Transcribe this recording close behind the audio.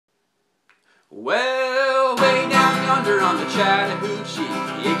Well, way down yonder on the Chattahoochee,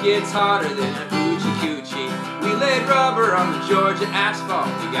 it gets hotter than a hoochie coochie. We laid rubber on the Georgia asphalt.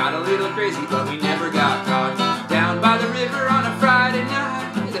 We got a little crazy, but we never got caught. Down by the river on a Friday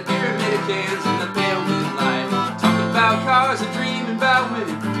night, the pyramid of cans in the pale moonlight. Talking about cars and dreaming about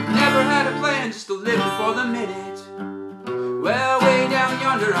women. Never had a plan, just a living for the minute. Well, way down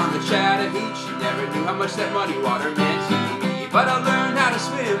yonder on the Chattahoochee, never knew how much that muddy water meant to me. But I learned how to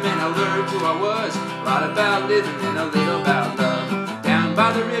swim and I learned who I was. A lot about living and a little about love. Down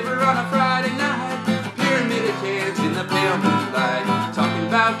by the river on a Friday night, pyramid of cans in the pale moonlight. Talking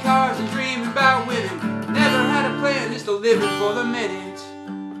about cars and dreaming about women. Never had a plan, just a living for the minute.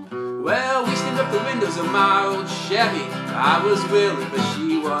 Well, we steamed up the windows of my old Chevy. I was willing, but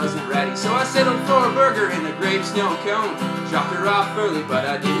she wasn't ready. So I settled for a burger and a grape snow cone. Dropped her off early, but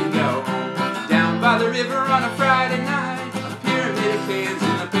I didn't go home. Down by the river on a Friday night, a pyramid of cans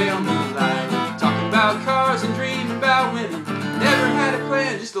in the pale moonlight. Talking about cars and dreaming about women. Never had a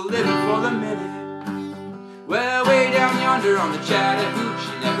plan, just a living for the minute. Well, way down yonder on the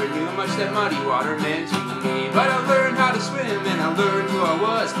Chattahoochee, never knew how much that muddy water meant to me. But I learned how to swim and I learned who I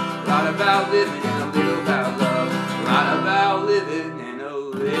was. A lot about living and a little about love. A lot about living and a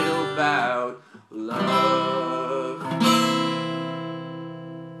little about